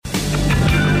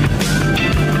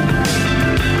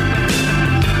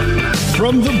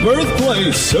From the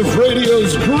birthplace of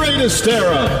radio's greatest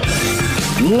era,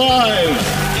 live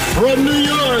from New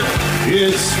York,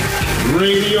 it's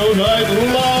Radio Night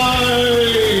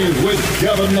Live with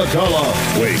Kevin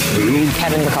McCullough. Wait, who?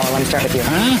 Kevin McCullough, let me start with you.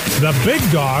 Huh? The big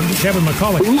dog, Kevin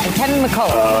McCullough. I'm Kevin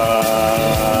McCullough.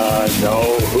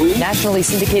 No, who? Nationally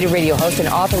syndicated radio host and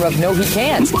author of No He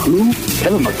Can't. Who?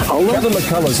 Kevin McCullough? Kevin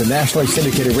McCullough is a nationally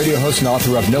syndicated radio host and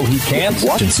author of No He Can't.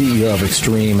 What? And CEO of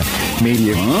Extreme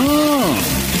Media.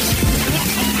 Oh.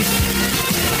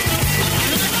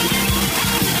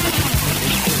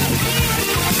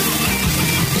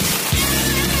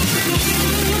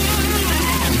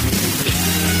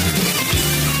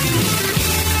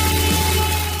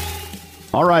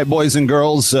 All right, boys and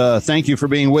girls, thank you for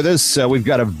being with us. We've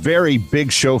got a very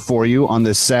big show for you on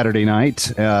this Saturday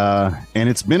night, and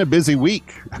it's been a busy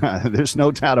week. There's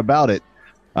no doubt about it.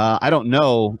 I don't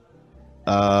know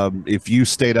if you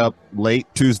stayed up late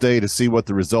Tuesday to see what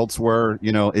the results were.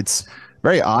 You know, it's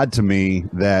very odd to me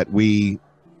that we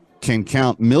can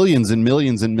count millions and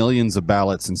millions and millions of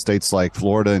ballots in states like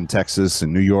Florida and Texas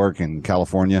and New York and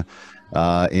California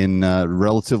in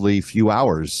relatively few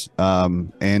hours.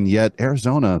 And yet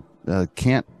Arizona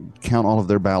can't count all of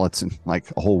their ballots in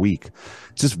like a whole week.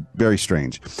 It's just very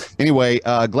strange. Anyway,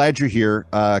 glad you're here.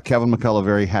 Kevin McCullough,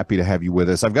 very happy to have you with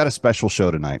us. I've got a special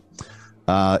show tonight.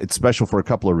 It's special for a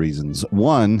couple of reasons.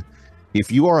 One,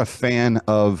 if you are a fan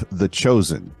of The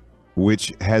Chosen,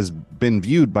 which has been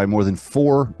viewed by more than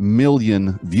 4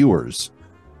 million viewers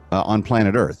on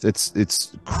planet Earth.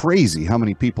 It's crazy how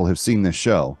many people have seen this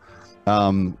show.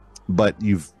 But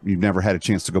you've never had a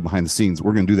chance to go behind the scenes.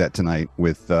 We're going to do that tonight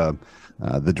with the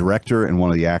director and one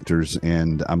of the actors,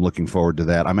 and I'm looking forward to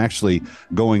that. I'm actually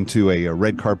going to a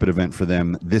red carpet event for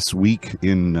them this week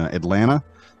in Atlanta,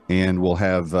 and we'll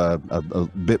have a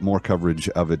bit more coverage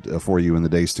of it for you in the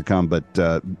days to come. But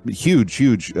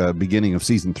huge beginning of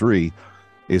season 3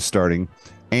 is starting.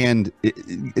 And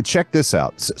check this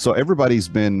out. So everybody's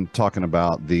been talking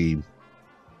about the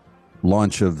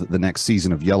launch of the next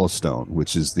season of Yellowstone,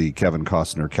 which is the Kevin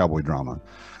Costner cowboy drama.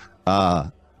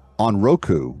 On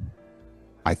Roku,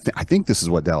 I think this is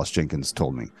what Dallas Jenkins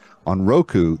told me. On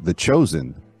Roku, The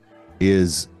Chosen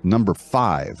is number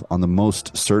 5 on the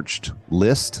most searched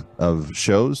list of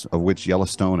shows, of which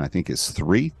Yellowstone, I think, is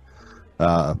 3.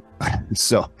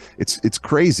 So it's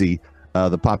crazy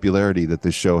the popularity that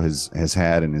this show has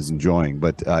had and is enjoying.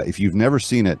 But if you've never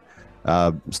seen it,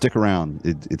 stick around.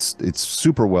 It's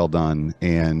super well done,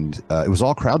 and it was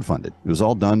all crowdfunded. It was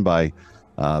all done by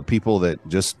people that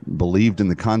just believed in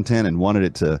the content and wanted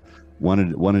it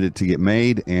to get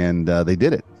made, and they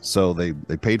did it. So they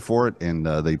paid for it, and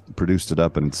they produced it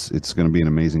up, and it's going to be an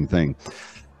amazing thing.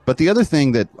 But the other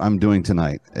thing that I'm doing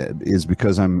tonight is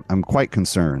because I'm quite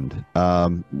concerned.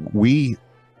 We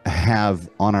have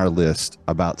on our list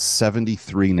about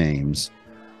 73 names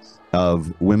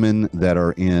of women that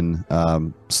are in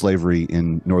slavery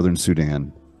in northern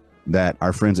Sudan that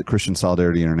our friends at Christian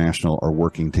Solidarity International are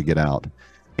working to get out.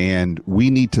 And we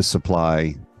need to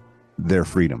supply their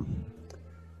freedom.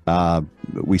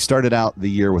 We started out the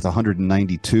year with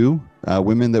 192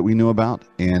 women that we knew about,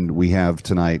 and we have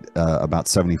tonight about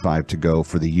 75 to go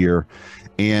for the year.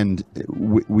 And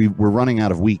we're running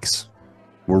out of weeks.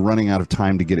 We're running out of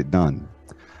time to get it done.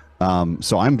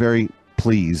 So I'm very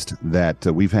pleased that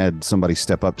we've had somebody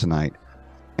step up tonight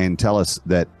and tell us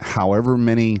that however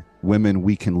many women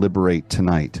we can liberate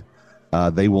tonight,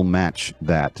 they will match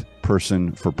that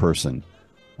person for person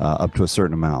up to a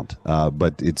certain amount.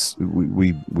 But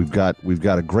we've got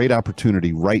a great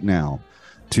opportunity right now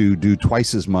to do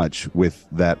twice as much with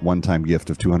that one-time gift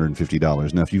of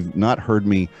 $250. Now, if you've not heard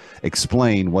me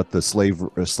explain what the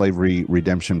slavery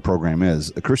redemption program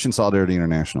is, Christian Solidarity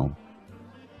International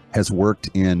has worked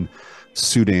in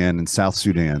Sudan and South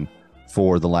Sudan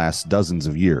for the last dozens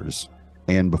of years.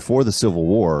 And before the Civil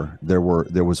War, there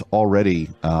was already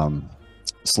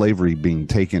slavery being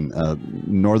taken.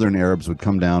 Northern Arabs would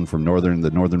come down from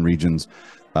the northern regions,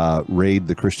 raid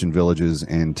the Christian villages,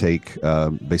 and take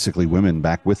basically women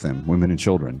back with them, women and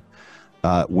children.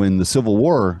 When the Civil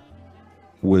War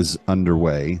was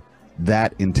underway,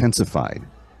 that intensified.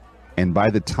 And by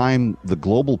the time the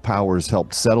global powers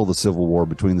helped settle the Civil War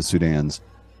between the Sudans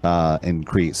and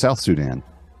create South Sudan,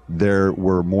 there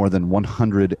were more than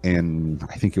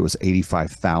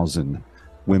 85,000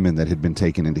 women that had been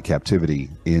taken into captivity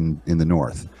in the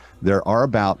North. There are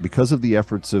because of the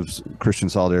efforts of Christian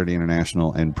Solidarity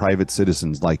International and private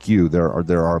citizens like you, there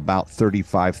are about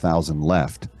 35,000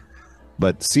 left.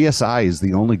 But CSI is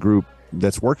the only group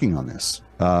that's working on this.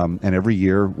 And every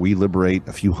year we liberate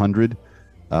a few hundred.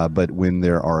 But when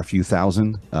there are a few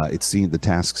thousand, the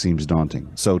task seems daunting.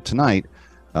 So tonight,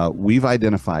 we've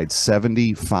identified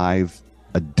 75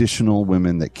 additional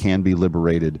women that can be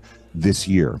liberated this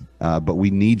year, but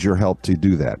we need your help to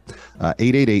do that.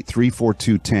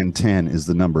 888-342-1010 is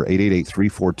the number,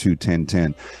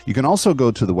 888-342-1010. You can also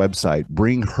go to the website,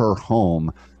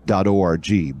 bringherhome.org.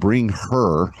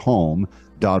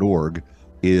 Bringherhome.org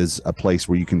is a place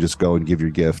where you can just go and give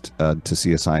your gift to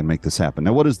CSI and make this happen.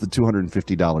 Now, what does the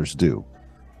 $250 do?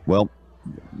 Well,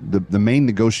 the main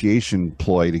negotiation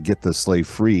ploy to get the slave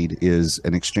freed is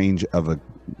an exchange of a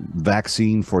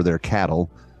vaccine for their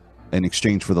cattle in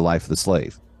exchange for the life of the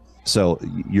slave. So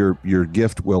your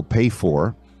gift will pay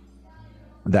for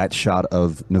that shot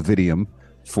of Novidium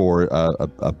for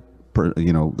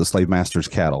the slave master's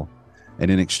cattle, and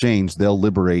in exchange they'll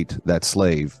liberate that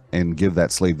slave and give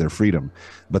that slave their freedom.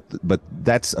 But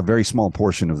that's a very small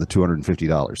portion of the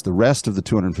 $250. The rest of the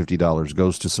 $250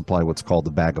 goes to supply what's called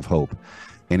the Bag of Hope,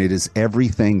 and it is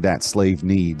everything that slave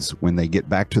needs when they get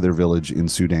back to their village in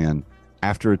Sudan,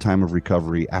 after a time of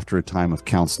recovery, after a time of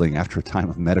counseling, after a time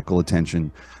of medical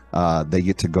attention. They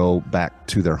get to go back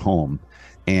to their home,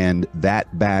 and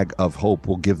that Bag of Hope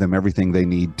will give them everything they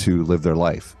need to live their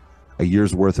life. A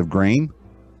year's worth of grain,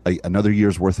 another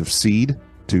year's worth of seed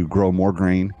to grow more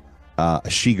grain, a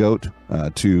she-goat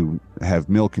to have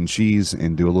milk and cheese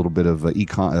and do a little bit of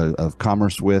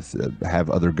commerce with,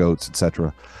 have other goats,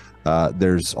 etc.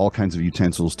 There's all kinds of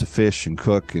utensils to fish and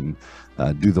cook and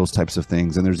do those types of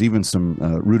things. And there's even some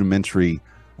rudimentary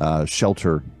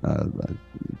shelter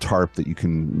tarp that you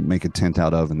can make a tent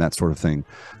out of and that sort of thing.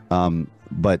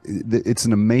 But it's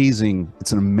an amazing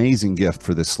gift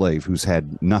for this slave who's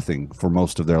had nothing for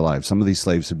most of their lives. Some of these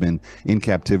slaves have been in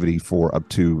captivity for up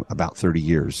to about 30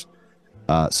 years.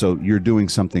 So you're doing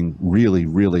something really,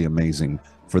 really amazing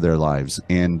for their lives.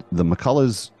 And the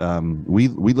McCulloughs, we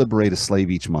liberate a slave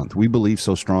each month. We believe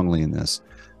so strongly in this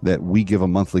that we give a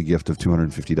monthly gift of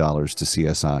 $250 to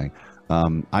CSI.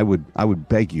 I would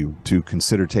beg you to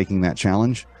consider taking that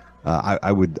challenge.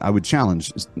 I would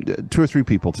challenge 2 or 3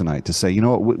 people tonight to say, you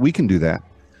know what, we can do that.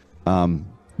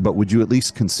 But would you at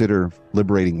least consider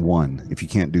liberating one if you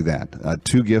can't do that?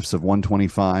 2 gifts of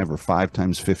 $125 or 5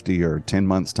 times 50 or 10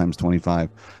 months times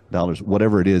 $25,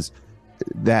 whatever it is.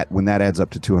 That when that adds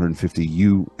up to 250,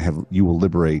 you will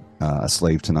liberate a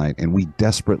slave tonight, and we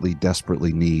desperately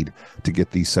need to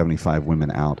get these 75 women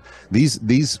out.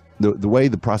 The way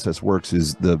the process works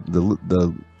is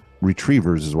the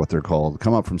retrievers is what they're called,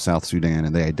 come up from South Sudan,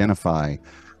 and they identify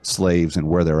slaves and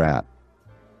where they're at,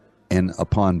 and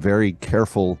upon very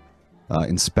careful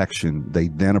inspection, they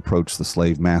then approach the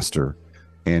slave master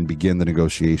and begin the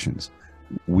negotiations.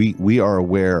 We are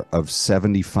aware of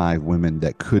 75 women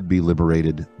that could be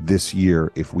liberated this year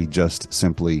if we just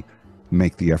simply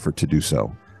make the effort to do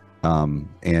so.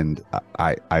 And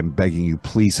I'm begging you,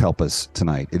 please help us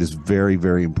tonight. It is very,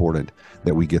 very important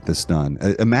that we get this done.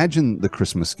 Imagine the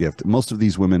Christmas gift. Most of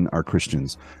these women are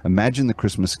Christians. Imagine the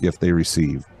Christmas gift they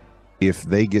receive if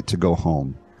they get to go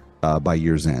home by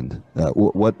year's end.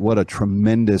 What a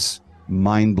tremendous,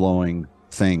 mind-blowing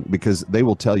thing, because they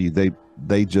will tell you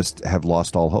they just have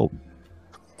lost all hope.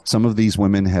 Some of these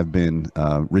women have been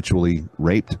ritually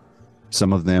raped.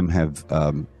 Some of them have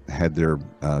had their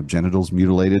genitals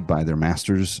mutilated by their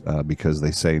masters because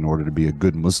they say in order to be a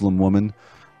good Muslim woman,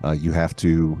 you have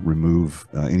to remove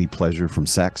any pleasure from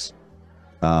sex.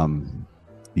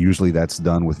 Usually that's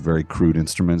done with very crude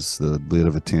instruments, the lid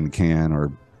of a tin can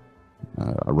or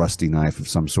a rusty knife of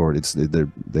some sort.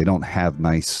 They don't have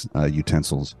nice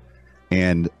utensils.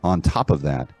 And on top of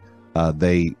that,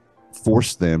 they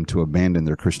force them to abandon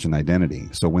their Christian identity.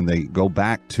 So when they go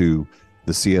back to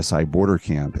the CSI border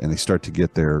camp and they start to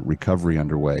get their recovery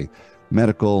underway,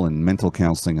 medical and mental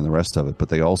counseling and the rest of it, but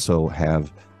they also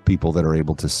have people that are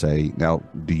able to say, now,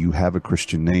 do you have a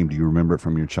Christian name? Do you remember it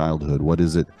from your childhood? What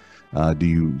is it? Do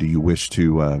you wish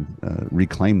to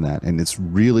reclaim that? And it's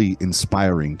really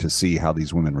inspiring to see how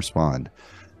these women respond.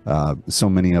 So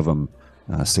many of them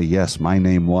say, yes, my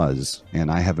name was,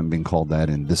 and I haven't been called that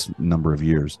in this number of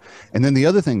years. And then the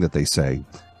other thing that they say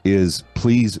is,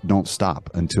 please don't stop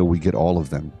until we get all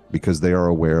of them, because they are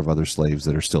aware of other slaves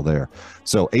that are still there.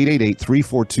 So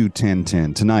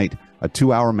 888-342-1010. Tonight, a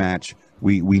 2-hour match.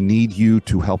 We need you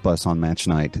to help us on match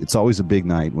night. It's always a big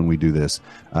night when we do this.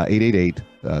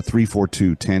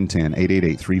 888-342-1010,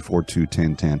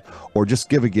 888-342-1010, or just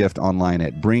give a gift online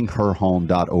at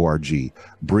bringherhome.org,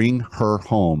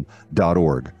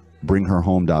 bringherhome.org,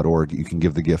 bringherhome.org. You can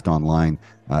give the gift online.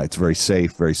 It's very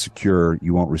safe, very secure.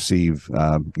 You won't receive,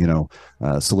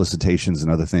 solicitations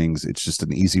and other things. It's just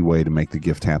an easy way to make the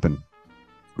gift happen.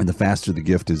 And the faster the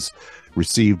gift is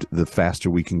received, the faster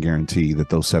we can guarantee that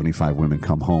those 75 women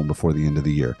come home before the end of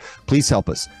the year. Please help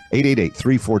us.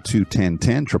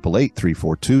 888-342-1010,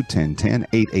 888-342-1010,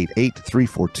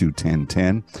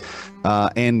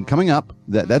 888-342-1010. And coming up,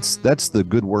 that's the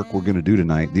good work we're going to do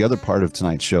tonight. The other part of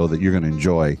tonight's show that you're going to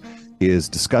enjoy is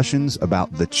discussions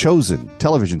about The Chosen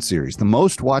television series, the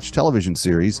most watched television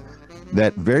series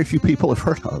that very few people have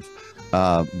heard of.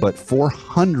 But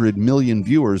 400 million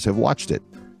viewers have watched it.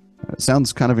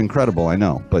 Sounds kind of incredible, I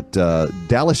know. But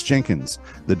Dallas Jenkins,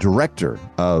 the director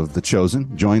of The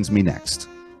Chosen, joins me next.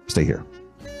 Stay here.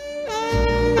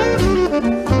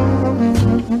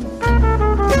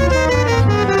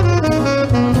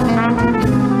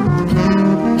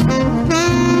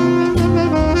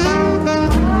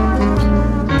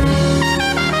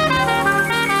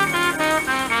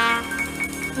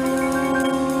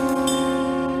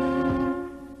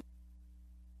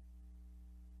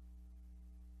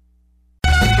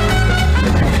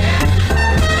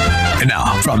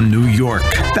 From New York,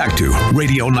 back to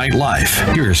Radio Night Live.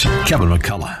 Here's Kevin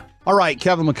McCullough. All right,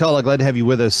 Kevin McCullough, glad to have you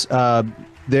with us.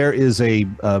 There is a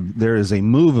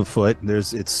move afoot.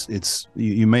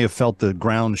 You may have felt the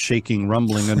ground shaking,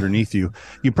 rumbling underneath you.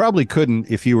 You probably couldn't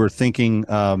if you were thinking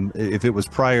if it was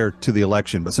prior to the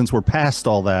election. But since we're past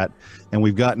all that and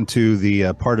we've gotten to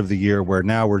the part of the year where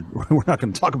now we're not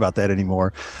going to talk about that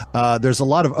anymore, there's a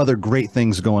lot of other great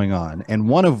things going on. And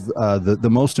one of the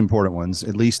most important ones,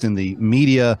 at least in the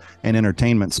media and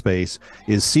entertainment space,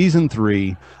 is season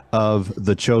 3 of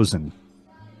The Chosen.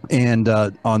 And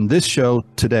on this show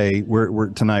today,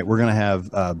 tonight we're going to have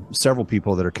several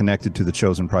people that are connected to the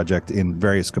Chosen Project in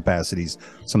various capacities,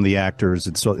 some of the actors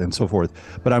and so forth.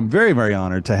 But I'm very, very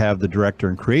honored to have the director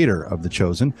and creator of The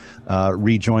Chosen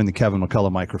rejoin the Kevin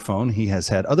McCullough microphone. He has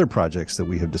had other projects that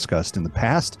we have discussed in the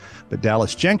past. But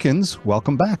Dallas Jenkins,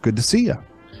 welcome back. Good to see you.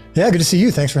 Yeah, good to see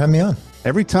you. Thanks for having me on.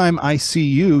 Every time I see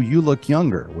you, you look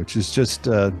younger, which is just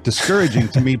discouraging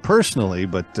to me personally,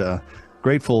 but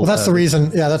grateful. Well, that's the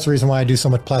reason. Yeah, that's the reason why I do so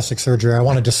much plastic surgery. I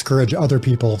want to discourage other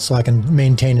people so I can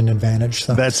maintain an advantage.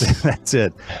 So. That's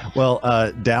it. Well,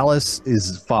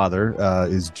 Dallas's father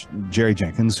is Jerry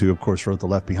Jenkins, who of course wrote the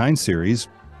Left Behind series,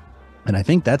 and I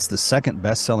think that's the second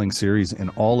best-selling series in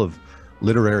all of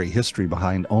literary history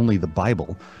behind only the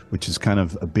Bible, which is kind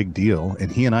of a big deal.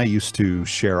 And he and I used to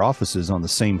share offices on the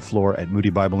same floor at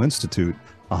Moody Bible Institute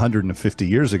 150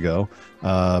 years ago.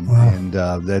 Wow. And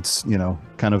that's,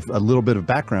 kind of a little bit of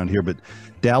background here. But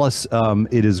Dallas,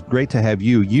 it is great to have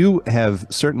you. You have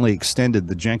certainly extended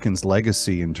the Jenkins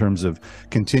legacy in terms of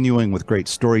continuing with great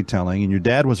storytelling. And your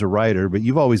dad was a writer, but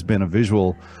you've always been a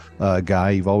visual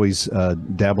guy. You've always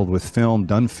dabbled with film,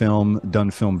 done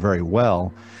film very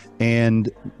well. And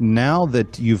now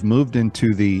that you've moved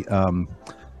into the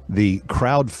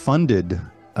crowd-funded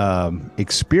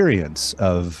experience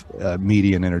of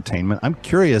media and entertainment, I'm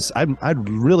curious. I'd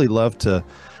really love to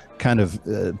kind of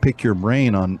pick your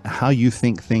brain on how you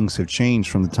think things have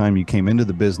changed from the time you came into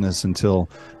the business until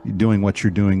doing what you're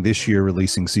doing this year,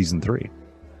 releasing season 3.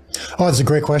 Oh, that's a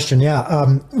great question.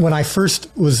 Yeah. When I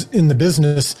first was in the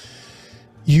business,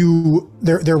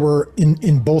 there were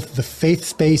in both the faith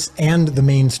space and the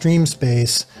mainstream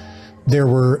space, there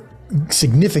were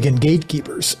significant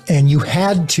gatekeepers, and you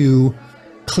had to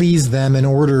please them in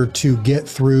order to get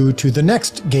through to the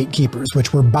next gatekeepers,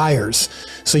 which were buyers.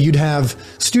 So you'd have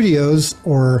studios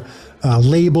or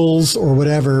labels or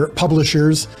whatever,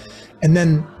 publishers, and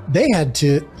then they had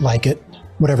to like it,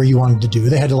 whatever you wanted to do.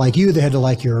 They had to like you, they had to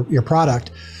like your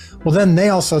product. Well, then they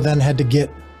also had to get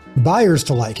buyers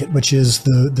to like it, which is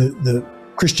the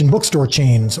Christian bookstore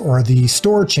chains or the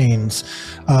store chains,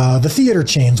 the theater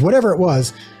chains, whatever it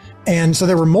was. And so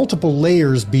there were multiple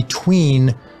layers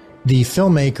between the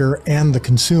filmmaker and the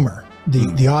consumer,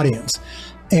 the audience.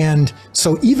 And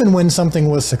so even when something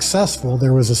was successful,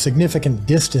 there was a significant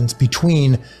distance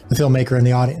between the filmmaker and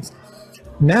the audience.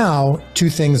 Now, two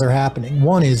things are happening.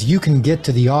 One is you can get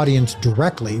to the audience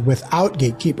directly without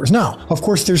gatekeepers. Now, of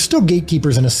course, there's still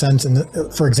gatekeepers in a sense.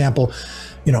 For example,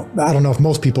 I don't know if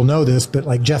most people know this, but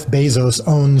like Jeff Bezos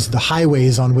owns the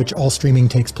highways on which all streaming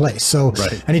takes place. So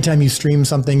right. Anytime you stream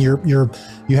something, you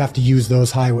have to use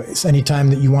those highways. Anytime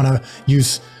that you want to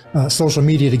use social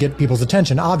media to get people's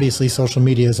attention, obviously social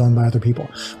media is owned by other people,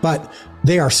 but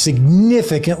they are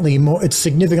significantly more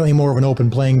of an open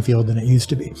playing field than it used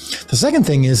to be. The second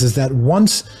thing is that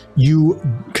once you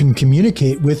can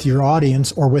communicate with your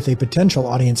audience or with a potential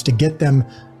audience to get them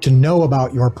to know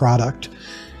about your product,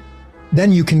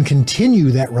 then you can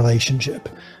continue that relationship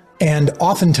And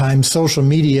oftentimes social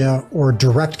media or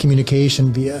direct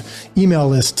communication via email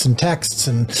lists and texts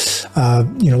and,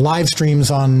 live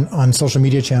streams on social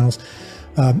media channels,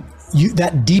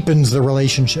 that deepens the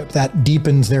relationship, that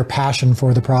deepens their passion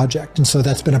for the project. And so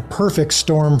that's been a perfect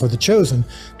storm for The Chosen,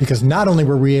 because not only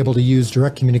were we able to use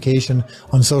direct communication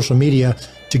on social media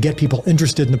to get people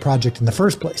interested in the project in the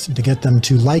first place and to get them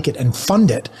to like it and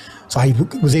fund it. So I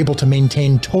was able to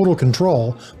maintain total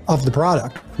control of the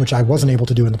product, which I wasn't able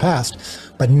to do in the past.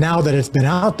 But now that it's been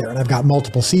out there and I've got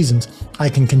multiple seasons, I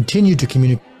can continue to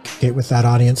communicate with that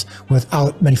audience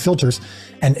without many filters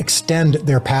and extend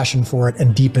their passion for it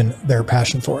and deepen their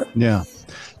passion for it. Yeah.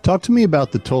 Talk to me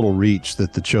about the total reach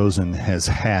that The Chosen has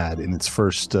had in its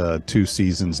first 2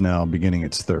 seasons now, beginning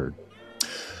its third.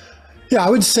 Yeah, I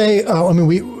would say,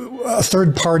 a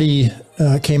third party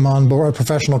came on board, a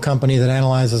professional company that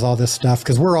analyzes all this stuff,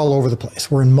 because we're all over the place.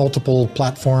 We're in multiple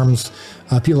platforms.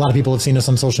 A lot of people have seen us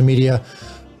on social media.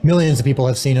 Millions of people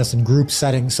have seen us in group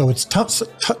settings. So it's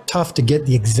tough to get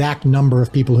the exact number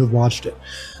of people who've watched it.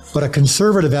 But a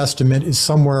conservative estimate is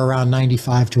somewhere around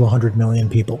 95 to 100 million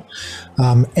people.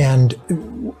 And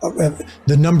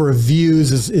the number of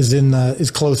views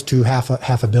is close to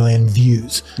half a billion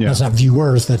views. Yeah. That's not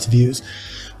viewers, that's views.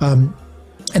 And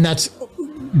that's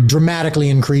dramatically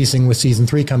increasing with season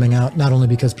 3 coming out, not only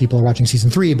because people are watching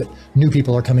season 3, but new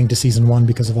people are coming to season 1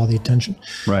 because of all the attention.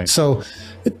 Right. So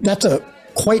that's a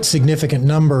quite significant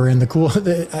number. And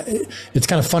it's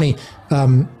kind of funny.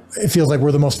 It feels like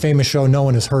we're the most famous show no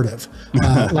one has heard of.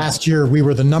 Last year, we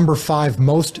were the number 5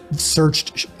 most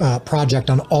searched project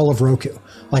on all of Roku.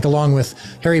 Like along with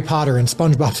Harry Potter and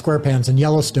SpongeBob SquarePants and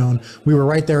Yellowstone, we were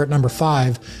right there at number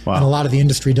 5. Wow. And a lot of the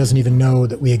industry doesn't even know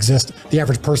that we exist. The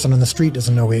average person on the street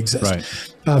doesn't know we exist.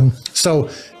 Right. So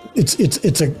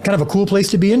it's a kind of a cool place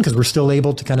to be in, because we're still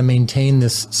able to kind of maintain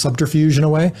this subterfuge in a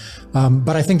way.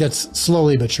 But I think that's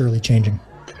slowly but surely changing.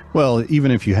 Well,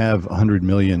 even if you have 100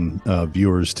 million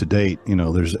viewers to date,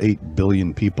 there's 8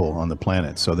 billion people on the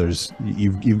planet. So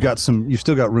you've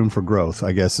still got room for growth,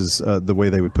 I guess, is the way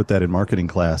they would put that in marketing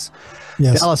class.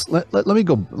 Yes. Dallas, let me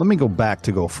go back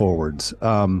to go forwards.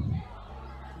 Talk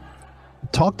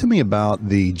to me about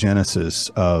the genesis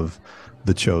of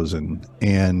The Chosen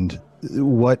and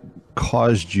what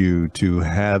caused you to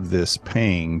have this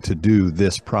pang to do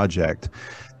this project,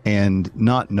 and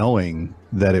not knowing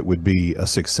that it would be a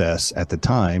success at the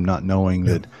time, not knowing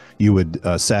that you would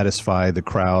satisfy the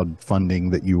crowd funding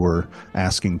that you were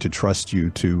asking to trust you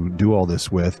to do all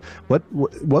this with.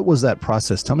 What was that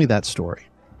process? Tell me that story.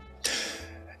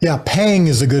 Yeah, pang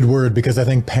is a good word, because I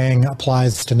think pang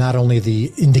applies to not only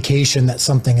the indication that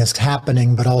something is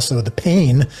happening, but also the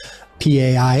pain,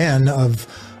 P-A-I-N, of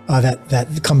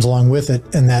that comes along with it,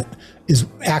 and that is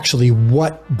actually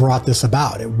what brought this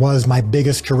about. It was my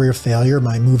biggest career failure.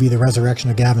 My movie, The Resurrection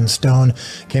of Gavin Stone,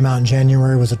 came out in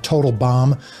January, was a total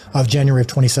bomb of January of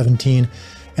 2017.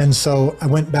 And so I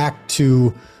went back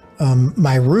to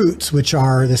my roots, which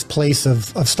are this place of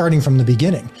starting from the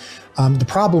beginning. The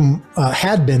problem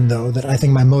had been, though, that I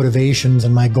think my motivations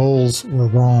and my goals were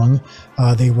wrong.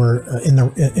 They were in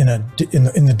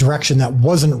the direction that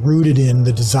wasn't rooted in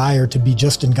the desire to be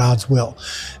just in God's will.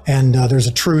 And there's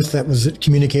a truth that was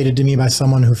communicated to me by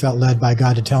someone who felt led by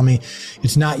God to tell me,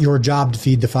 it's not your job to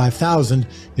feed the 5,000.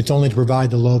 It's only to provide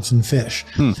the loaves and fish.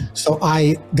 So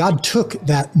God took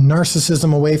that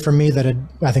narcissism away from me that had,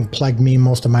 I think, plagued me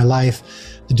most of my life.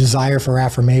 The desire for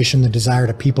affirmation, the desire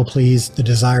to people please, the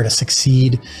desire to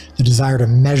succeed, the desire to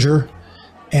measure,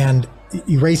 and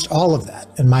erased all of that.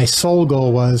 And my sole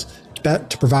goal was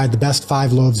to provide the best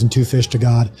 5 loaves and 2 fish to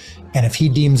God. And if he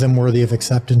deems them worthy of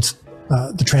acceptance,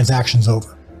 the transaction's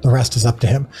over. The rest is up to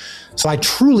him. So I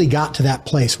truly got to that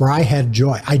place where I had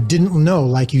joy. I didn't know,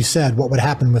 like you said, what would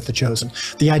happen with The Chosen.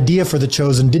 The idea for The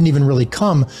Chosen didn't even really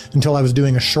come until I was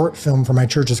doing a short film for my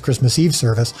church's Christmas Eve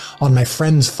service on my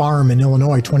friend's farm in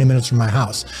Illinois, 20 minutes from my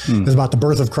house. It was about the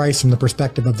birth of Christ from the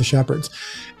perspective of the shepherds.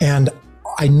 And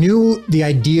I knew the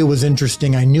idea was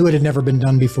interesting. I knew it had never been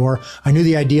done before. I knew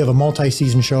the idea of a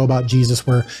multi-season show about Jesus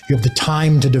where you have the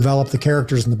time to develop the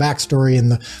characters and the backstory and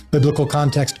the biblical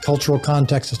context, cultural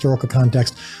context, historical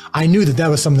context. I knew that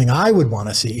was something I would want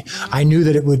to see. I knew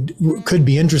that it could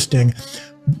be interesting,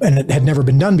 and it had never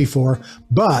been done before,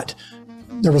 but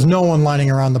there was no one lining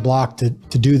around the block to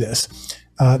do this.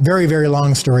 Very, very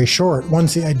long story short,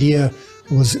 once the idea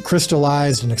was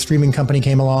crystallized, an streaming company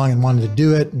came along and wanted to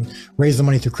do it and raise the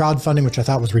money through crowdfunding, which I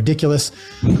thought was ridiculous.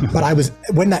 But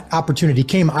when that opportunity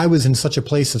came, I was in such a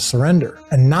place of surrender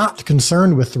and not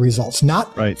concerned with the results,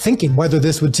 not thinking whether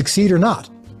this would succeed or not.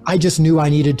 I just knew I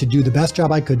needed to do the best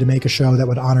job I could to make a show that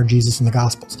would honor Jesus and the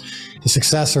Gospels. The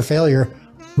success or failure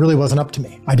really wasn't up to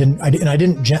me. I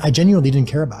genuinely didn't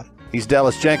care about it. He's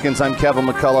Dallas Jenkins. I'm Kevin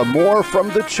McCullough. More from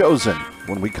The Chosen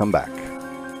when we come back.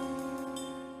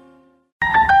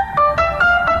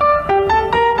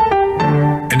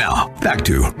 And now, back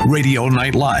to Radio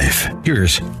Night Live.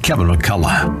 Here's Kevin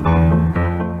McCullough.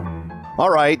 All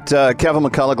right, Kevin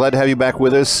McCullough, glad to have you back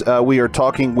with us. We are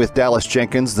talking with Dallas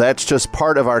Jenkins. That's just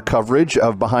part of our coverage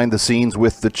of Behind the Scenes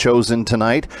with The Chosen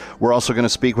tonight. We're also going to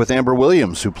speak with Amber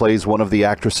Williams, who plays one of the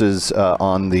actresses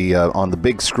on the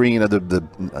big screen of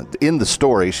in the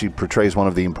story. She portrays one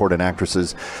of the important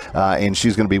actresses, and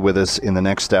she's going to be with us in the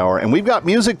next hour. And we've got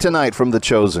music tonight from The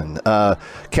Chosen.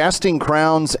 Casting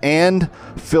Crowns and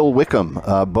Phil Wickham,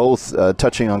 both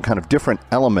touching on kind of different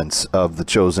elements of The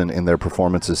Chosen in their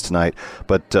performances tonight.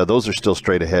 But those are still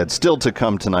straight ahead, still to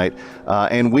come tonight.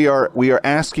 And we are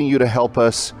asking you to help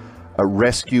us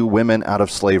rescue women out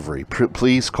of slavery.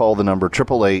 Please call the number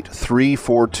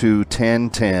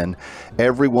 888-342-1010.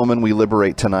 Every woman we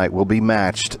liberate tonight will be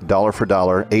matched dollar for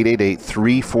dollar.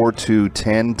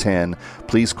 888-342-1010.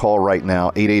 Please call right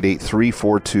now.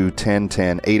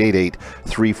 888-342-1010.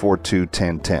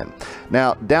 888-342-1010.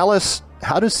 Now, Dallas,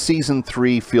 how does season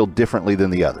 3 feel differently than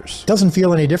the others? Doesn't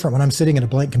feel any different when I'm sitting at a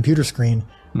blank computer screen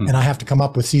and I have to come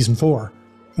up with season 4.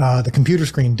 The computer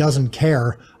screen doesn't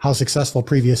care how successful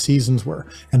previous seasons were.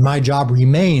 And my job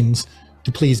remains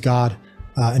to please God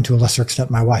and to a lesser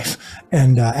extent my wife.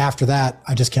 And after that,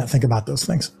 I just can't think about those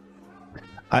things.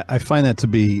 I find that to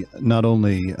be not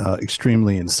only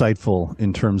extremely insightful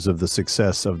in terms of the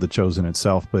success of The Chosen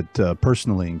itself, but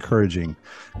personally encouraging,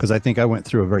 because I think I went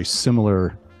through a very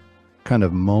similar kind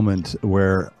of moment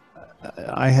where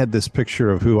I had this picture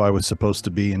of who I was supposed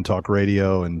to be in talk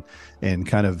radio, and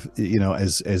kind of, you know,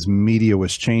 as media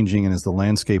was changing and as the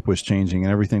landscape was changing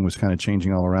and everything was kind of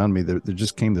changing all around me, there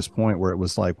just came this point where it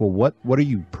was like, well, what are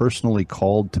you personally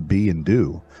called to be and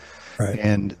do? Right.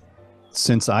 And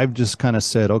since I've just kind of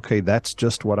said, okay, that's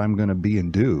just what I'm going to be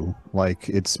and do, like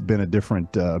it's been a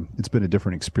different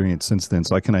experience since then.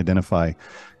 So I can identify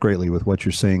greatly with what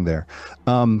you're saying there.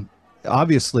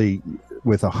 Obviously,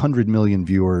 with 100 million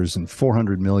viewers and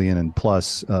 400 million and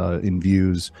plus in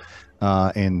views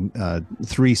and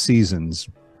 3 seasons,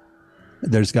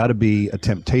 there's got to be a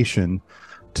temptation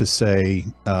to say,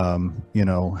 you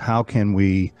know, how can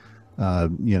we,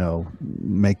 you know,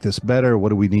 make this better? What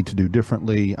do we need to do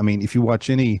differently? I mean, if you watch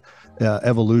any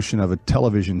evolution of a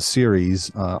television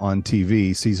series on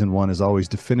TV, season 1 is always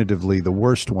definitively the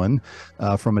worst one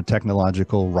from a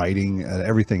technological, writing,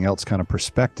 everything else kind of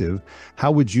perspective.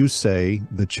 How would you say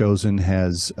The Chosen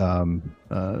has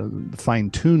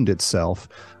fine-tuned itself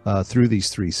through these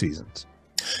 3 seasons?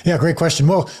 Yeah, great question.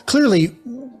 Well, clearly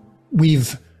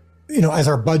we've, you know, as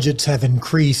our budgets have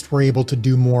increased, we're able to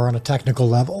do more on a technical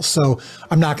level. So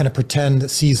I'm not going to pretend that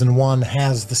season 1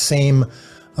 has the same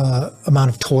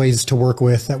amount of toys to work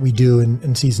with that we do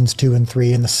in seasons 2 and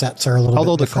 3, and the sets are a little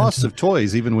Although bit the costs of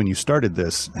toys, even when you started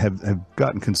this, have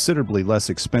gotten considerably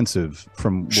less expensive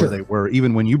from where they were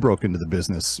even when you broke into the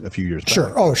business a few years back.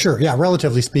 Sure. Oh, sure. Yeah,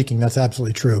 relatively speaking, that's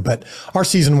absolutely true. But our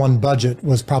season 1 budget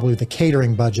was probably the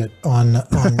catering budget on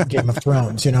Game of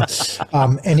Thrones, you know.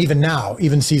 And even now,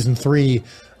 even season 3,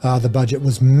 the budget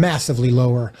was massively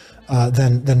lower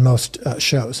than most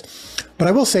shows. But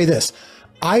I will say this.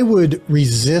 I would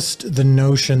resist the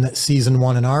notion that season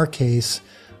 1 in our case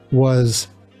was,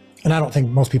 and I don't think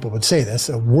most people would say this,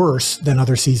 worse than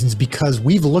other seasons, because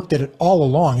we've looked at it all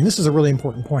along. And this is a really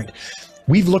important point.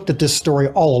 We've looked at this story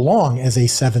all along as a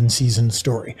 7-season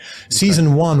story. Okay.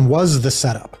 Season 1 was the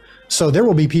setup. So there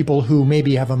will be people who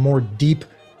maybe have a more deep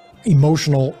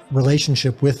emotional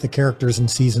relationship with the characters in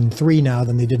season 3 now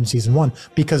than they did in season 1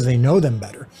 because they know them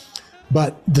better.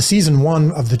 But the season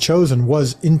 1 of The Chosen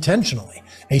was intentionally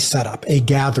a setup, a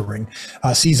gathering.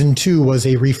 Season 2 was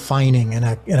a refining and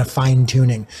a fine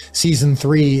tuning. Season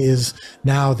 3 is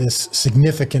now this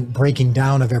significant breaking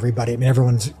down of everybody. I mean,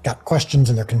 everyone's got questions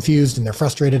and they're confused and they're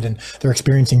frustrated and they're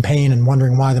experiencing pain and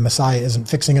wondering why the Messiah isn't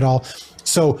fixing it all.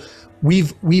 So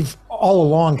we've all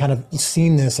along kind of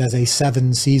seen this as a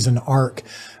 7-season arc.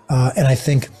 And I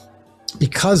think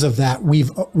because of that,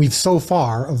 we've so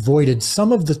far avoided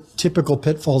some of the typical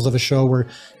pitfalls of a show where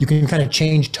you can kind of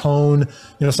change tone.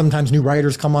 You know, sometimes new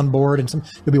writers come on board, and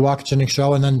you'll be watching a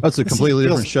show, and then that's a completely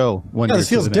different show. This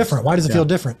feels different. Why does it feel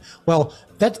different? Well,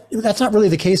 that's not really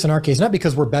the case in our case. Not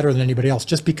because we're better than anybody else,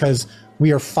 just because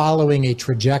we are following a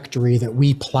trajectory that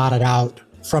we plotted out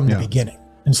from the beginning.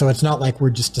 And so it's not like we're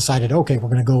just decided, okay, we're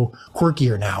going to go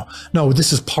quirkier now. No,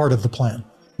 this is part of the plan.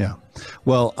 Yeah.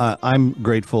 Well, I'm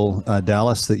grateful,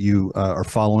 Dallas, that you are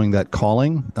following that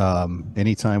calling.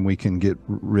 Anytime we can get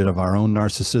rid of our own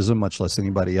narcissism, much less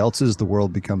anybody else's, the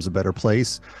world becomes a better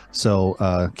place.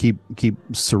 So keep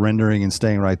surrendering and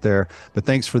staying right there. But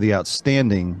thanks for the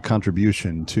outstanding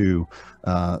contribution to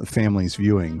families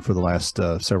viewing for the last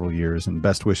several years, and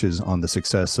best wishes on the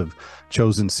success of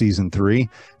Chosen season 3.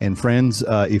 And friends,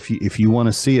 if you want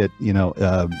to see it,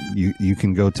 you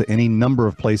can go to any number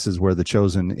of places where The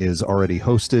Chosen is already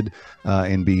hosted,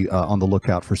 and be on the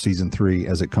lookout for season 3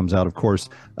 as it comes out. Of course,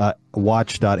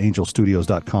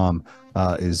 watch.angelstudios.com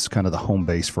is kind of the home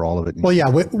base for all of it. Well, yeah,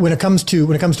 when it comes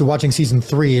to watching season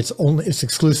 3, it's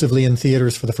exclusively in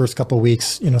theaters for the first couple of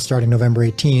weeks, starting November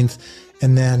 18th,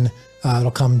 and then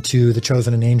it'll come to the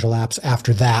Chosen and Angel apps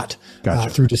after that. Gotcha.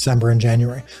 Through December and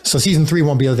January. So season 3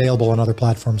 won't be available on other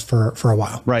platforms for a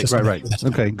while. Right.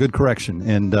 Okay, good correction.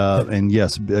 And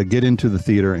yes, get into the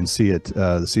theater and see it.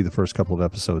 See the first couple of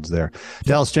episodes there.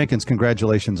 Dallas Jenkins,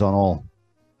 congratulations on all.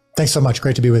 Thanks so much.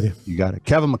 Great to be with you. You got it.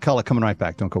 Kevin McCullough coming right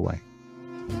back. Don't go away.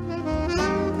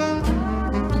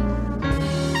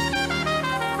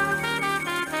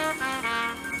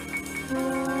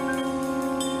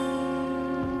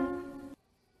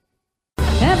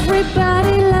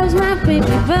 Everybody loves my baby,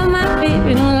 but my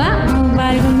baby don't love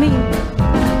nobody but me.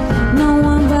 No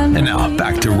one but me. And now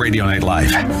back to Radio Night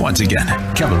Live. Once again,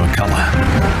 Kevin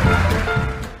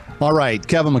McCullough. All right,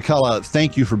 Kevin McCullough,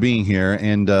 thank you for being here.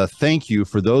 And thank you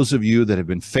for those of you that have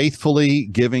been faithfully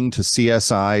giving to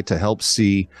CSI to help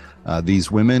see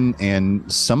these women and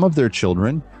some of their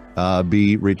children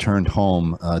be returned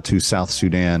home to South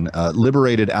Sudan,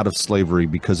 liberated out of slavery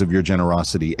because of your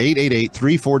generosity.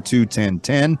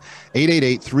 888-342-1010.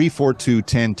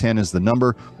 888-342-1010 is the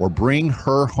number, or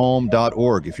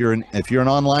bringherhome.org. If you're an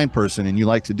online person and you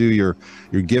like to do your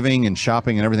giving and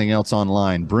shopping and everything else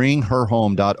online,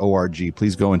 bringherhome.org.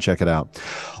 Please go and check it out.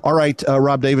 All right,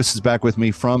 Rob Davis is back with me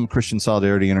from Christian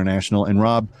Solidarity International. And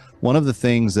Rob, one of the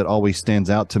things that always stands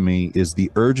out to me is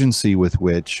the urgency with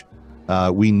which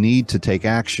we need to take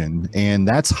action, and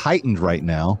that's heightened right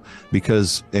now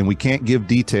and we can't give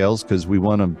details because we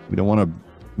don't want to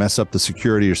mess up the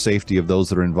security or safety of those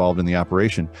that are involved in the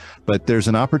operation. But there's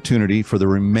an opportunity for the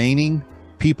remaining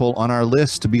people on our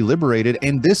list to be liberated,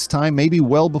 and this time maybe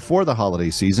well before the holiday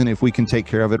season if we can take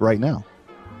care of it right now.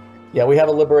 Yeah, we have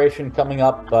a liberation coming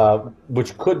up,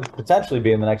 which could potentially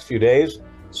be in the next few days.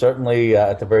 Certainly,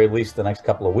 at the very least, the next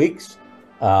couple of weeks.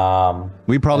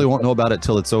 We probably won't know about it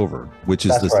till it's over, which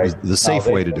is the safe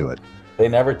way to do it. They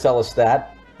never tell us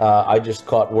that. I just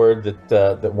caught word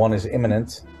that one is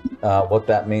imminent. What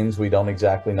that means, we don't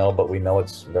exactly know, but we know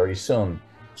it's very soon.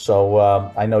 So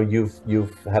I know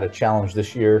you've had a challenge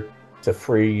this year to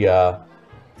free what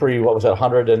was that,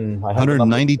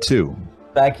 192.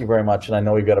 Thank you very much. And I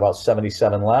know we've got about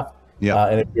 77 left. Yeah.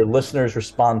 And if your listeners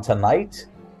respond tonight,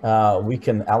 we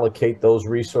can allocate those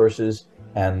resources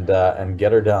and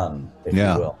get her done, if you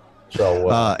will. So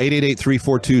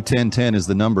 888-342-1010 is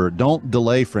the number. Don't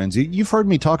delay, friends. You've heard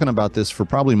me talking about this for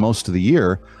probably most of the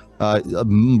year. A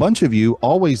bunch of you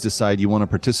always decide you want to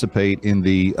participate in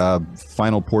the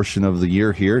final portion of the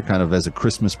year here, kind of as a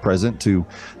Christmas present to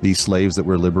these slaves that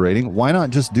we're liberating. Why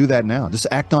not just do that now? Just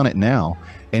act on it now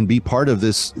and be part of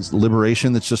this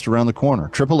liberation that's just around the corner.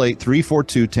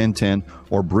 888-342-1010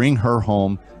 or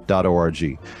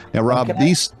bringherhome.org. Now, Rob,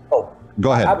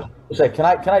 go ahead. I was going to say, can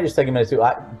I just take a minute too?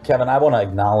 Kevin, I want to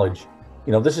acknowledge,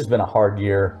 this has been a hard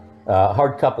year,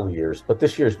 hard couple of years, but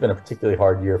this year has been a particularly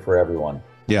hard year for everyone.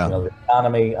 Yeah. The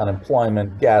economy,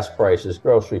 unemployment, gas prices,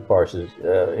 grocery prices,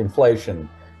 inflation.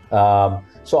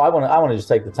 So I want to just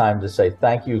take the time to say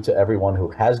thank you to everyone who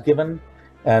has given,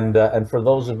 and for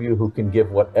those of you who can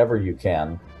give whatever you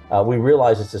can. We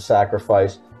realize it's a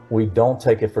sacrifice. We don't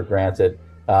take it for granted.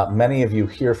 Many of you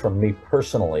hear from me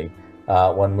personally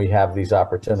when we have these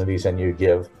opportunities and you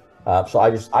give. So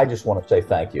I just want to say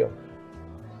thank you.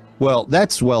 Well,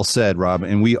 that's well said, Rob,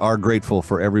 and we are grateful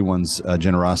for everyone's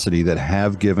generosity that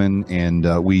have given, and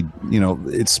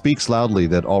it speaks loudly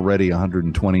that already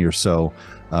 120 or so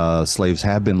slaves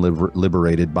have been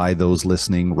liberated by those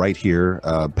listening right here,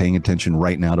 paying attention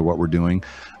right now to what we're doing.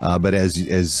 But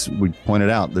as we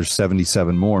pointed out, there's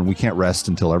 77 more, and we can't rest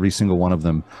until every single one of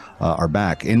them are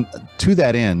back. And to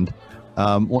that end,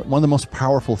 one of the most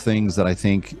powerful things that I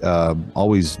think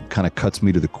always kind of cuts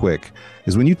me to the quick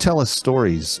is when you tell us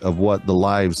stories of what the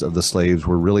lives of the slaves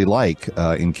were really like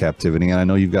in captivity. And I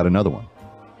know you've got another one.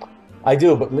 I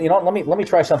do, but let me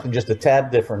try something just a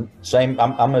tad different. Same,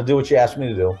 I'm going to do what you asked me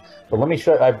to do, but let me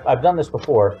show. I've done this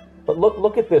before, but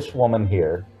look at this woman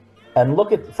here. And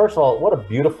look at, first of all, what a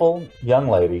beautiful young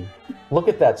lady. Look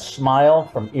at that smile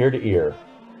from ear to ear.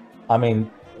 I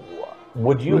mean,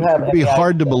 would you have... It'd be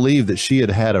hard to believe that she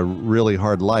had a really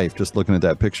hard life just looking at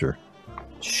that picture.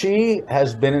 She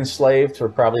has been enslaved for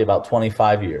probably about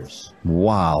 25 years.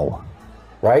 Wow.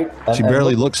 Right? She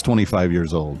barely looks 25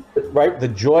 years old. Right? The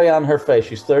joy on her face.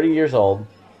 She's 30 years old.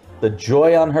 The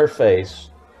joy on her face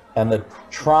and the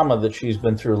trauma that she's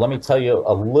been through. Let me tell you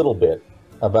a little bit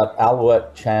about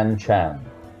Alouette Chan Chan.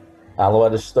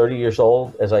 Alouette is 30 years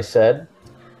old, as I said.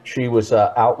 She was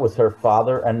out with her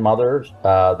father and mother.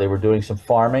 They were doing some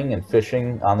farming and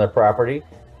fishing on their property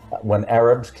when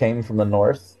Arabs came from the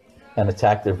north and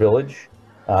attacked their village.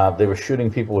 They were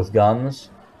shooting people with guns.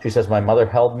 She says, my mother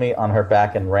held me on her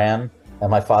back and ran,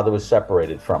 and my father was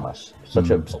separated from us.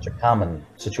 Such a common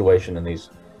situation in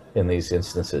these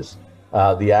instances.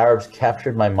 The Arabs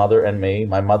captured my mother and me.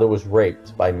 My mother was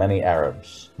raped by many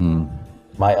Arabs.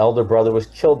 My elder brother was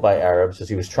killed by Arabs as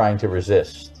he was trying to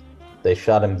resist. They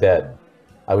shot him dead.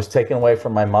 I was taken away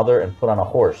from my mother and put on a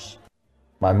horse.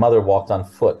 My mother walked on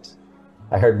foot.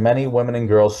 I heard many women and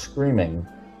girls screaming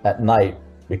at night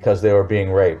because they were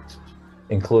being raped,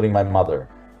 including my mother.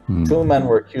 2 men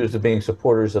were accused of being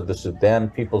supporters of the Sudan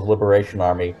People's Liberation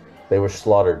Army. They were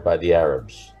slaughtered by the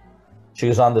Arabs. She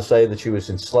was on to say that she was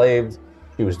enslaved.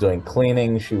 She was doing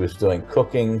cleaning. She was doing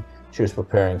cooking. She was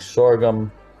preparing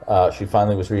sorghum. She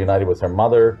finally was reunited with her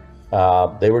mother.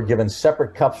 They were given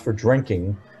separate cups for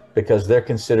drinking because they're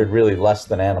considered really less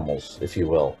than animals, if you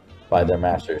will, by their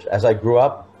masters. As I grew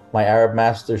up, my Arab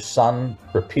master's son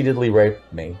repeatedly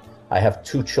raped me. I have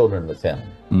 2 children with him.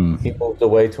 He moved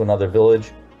away to another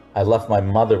village. I left my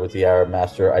mother with the Arab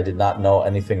master. I did not know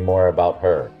anything more about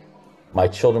her. My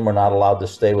children were not allowed to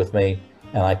stay with me,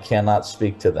 and I cannot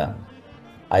speak to them.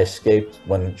 I escaped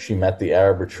when she met the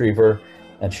Arab retriever,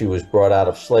 and she was brought out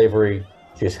of slavery.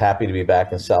 She is happy to be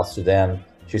back in South Sudan.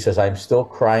 She says, I'm still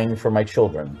crying for my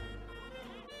children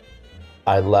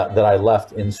that I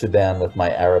left in Sudan with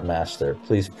my Arab master.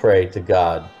 Please pray to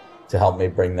God to help me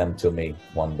bring them to me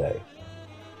one day.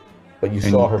 But you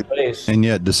saw her face. And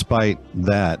yet, despite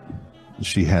that,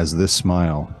 she has this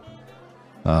smile.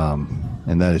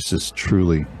 And that is just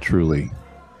truly, truly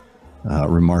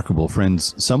remarkable.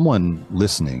 Friends, someone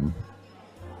listening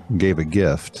gave a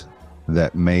gift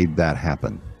that made that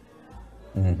happen.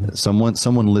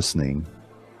 Someone listening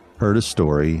heard a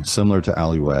story similar to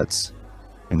Alouette's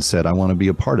and said, I want to be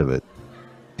a part of it,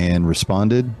 and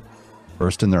responded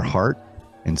first in their heart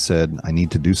and said, I need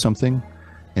to do something.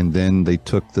 And then they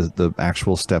took the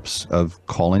actual steps of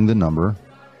calling the number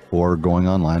or going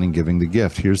online and giving the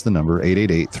gift. Here's the number,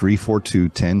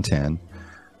 888-342-1010.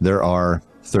 There are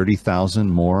 30,000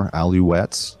 more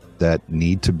Alouettes that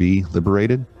need to be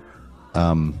liberated.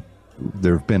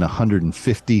 There have been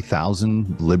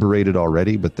 150,000 liberated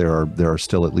already, but there are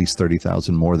still at least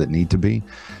 30,000 more that need to be.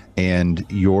 And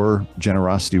your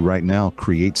generosity right now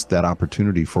creates that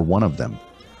opportunity for one of them.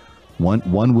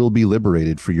 One will be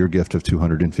liberated for your gift of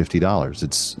 $250.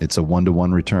 It's a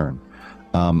 1-to-1 return.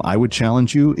 I would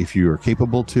challenge you, if you are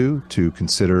capable to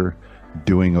consider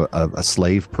doing a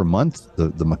slave per month.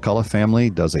 The McCullough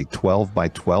family does a 12 by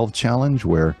 12 challenge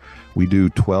where we do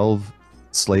 12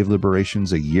 slave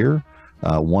liberations a year,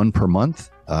 1 per month,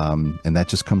 and that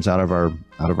just comes out of our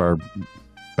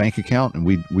bank account, and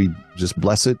we just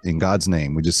bless it in God's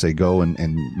name. We just say go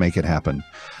and make it happen.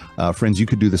 Friends, you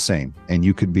could do the same, and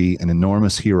you could be an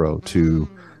enormous hero to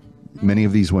many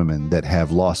of these women that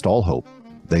have lost all hope.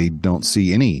 They don't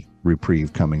see any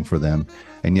reprieve coming for them,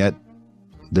 and yet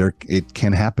it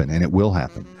can happen, and it will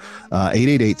happen.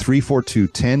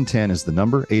 888-342-1010 is the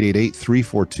number,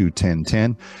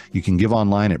 888-342-1010. You can give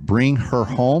online at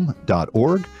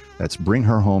bringherhome.org. That's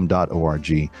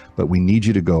bringherhome.org. But we need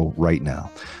you to go right now.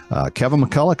 Kevin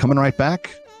McCullough coming right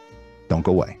back. Don't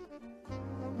go away.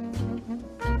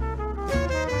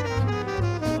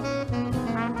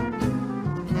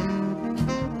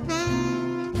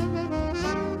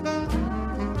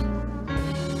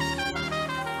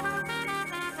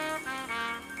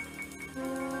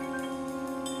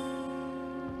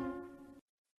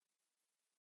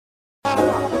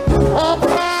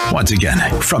 Once again,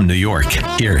 from New York,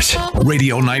 here's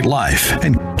Radio Night Live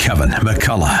and Kevin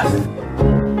McCullough.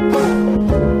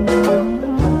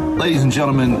 Ladies and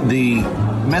gentlemen, the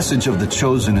message of The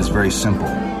Chosen is very simple.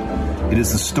 It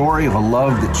is the story of a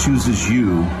love that chooses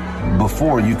you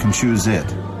before you can choose it.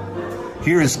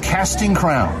 Here is Casting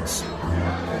Crowns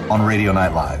on Radio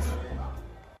Night Live.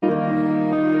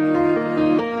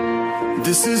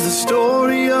 This is the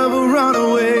story of a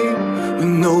runaway with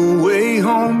no way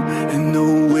home and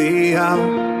no way out.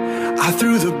 I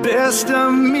threw the best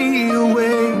of me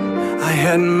away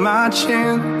had my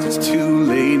chance, it's too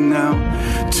late now.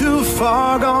 Too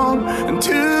far gone and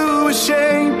too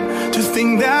ashamed to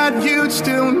think that you'd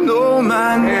still know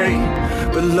my name.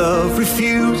 But love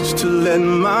refused to let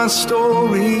my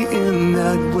story end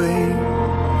that way.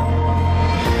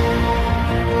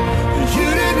 You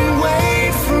didn't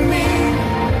wait for me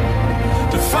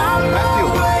to find my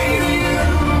way to you.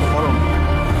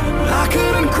 I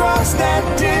couldn't cross that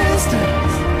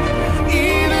distance,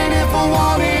 even if I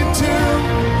wanted to.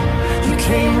 You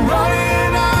came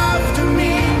running after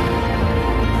me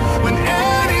when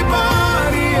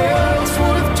anybody else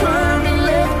would have turned and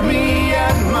left me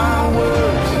at my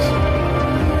worst.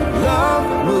 Love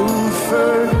moved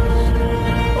first.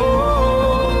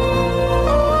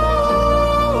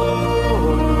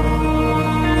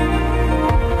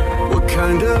 What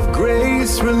kind of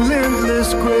grace,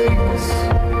 relentless grace,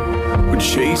 would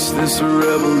chase this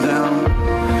rebel down?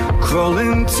 Crawl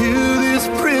into this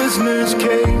prisoner's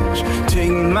cage,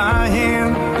 take my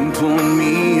hand and pull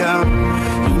me out.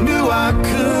 You knew I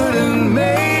couldn't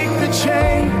make the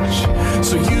change,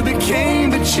 so you became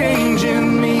the change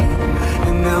in me.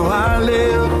 And now I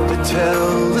live to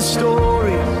tell the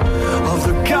story of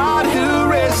the God who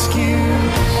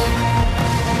rescues.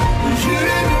 You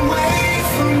didn't wait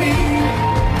for me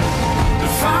to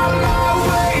find my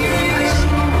way to you.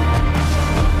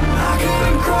 I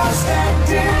couldn't cross that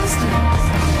distance,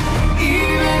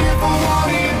 even if I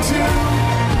wanted to.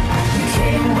 You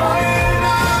came running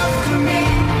after me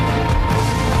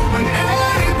when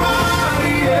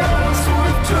anybody else would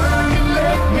have turned and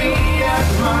left me at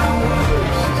my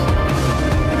worst.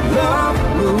 Love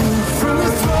moved from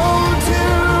the throne to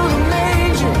the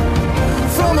manger,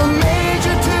 from the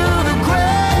manger to the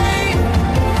grave.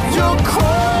 Your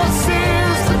cross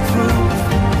is the proof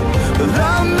that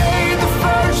I made the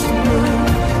first move.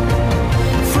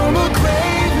 From a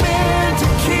grave meant to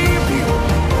keep you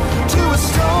to a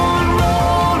stone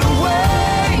rolled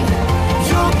away.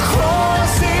 Your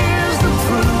cross is the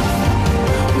proof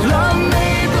that I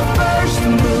made the first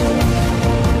move.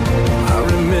 I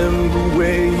remember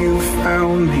where you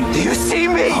found me. Do you see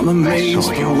me? I'm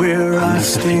amazed at where I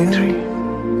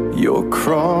stand. Your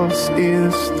cross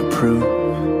is the proof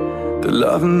that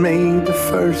love made the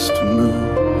first move.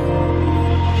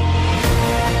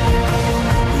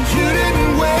 You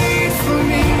didn't wait for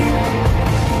me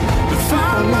to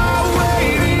find my way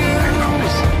to you.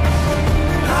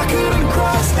 I couldn't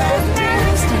cross that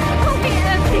distance,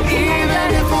 even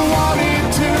if I wanted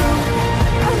to.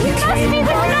 You came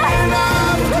running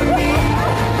after me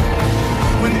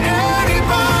when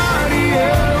anybody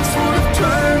else would have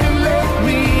turned and left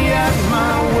me at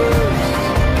my worst.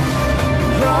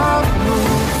 Love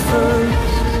moved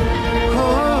first.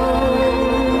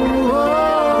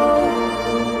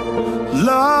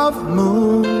 Love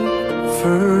moved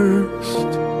first.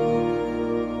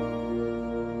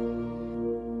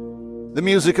 The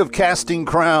music of Casting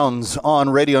Crowns on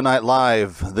Radio Night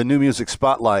Live, the new music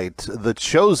spotlight. The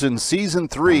Chosen Season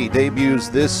 3 debuts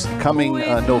this coming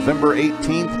November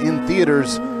 18th in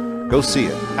theaters. Go see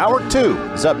it. Hour 2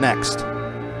 is up next.